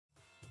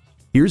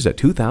Here's a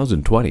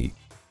 2020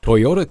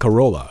 Toyota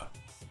Corolla.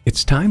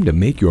 It's time to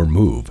make your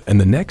move, and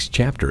the next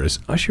chapter is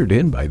ushered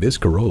in by this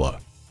Corolla.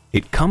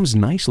 It comes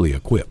nicely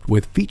equipped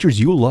with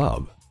features you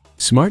love: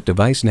 smart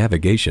device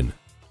navigation,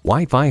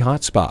 Wi-Fi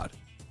hotspot,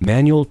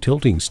 manual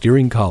tilting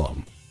steering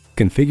column,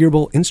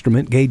 configurable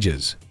instrument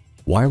gauges,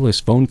 wireless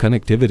phone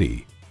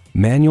connectivity,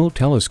 manual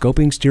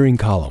telescoping steering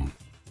column,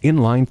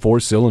 inline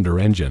 4-cylinder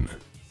engine,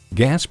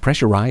 gas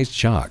pressurized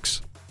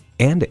shocks,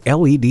 and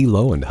LED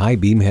low and high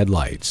beam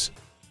headlights.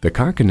 The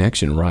Car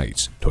Connection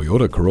writes,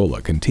 Toyota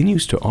Corolla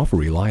continues to offer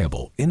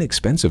reliable,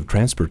 inexpensive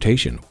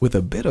transportation with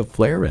a bit of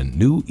flair and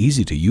new,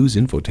 easy-to-use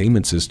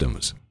infotainment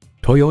systems.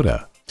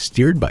 Toyota,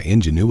 steered by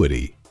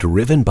ingenuity,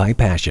 driven by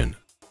passion.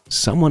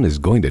 Someone is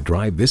going to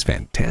drive this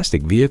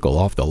fantastic vehicle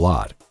off the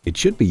lot. It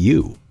should be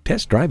you.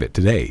 Test drive it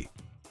today.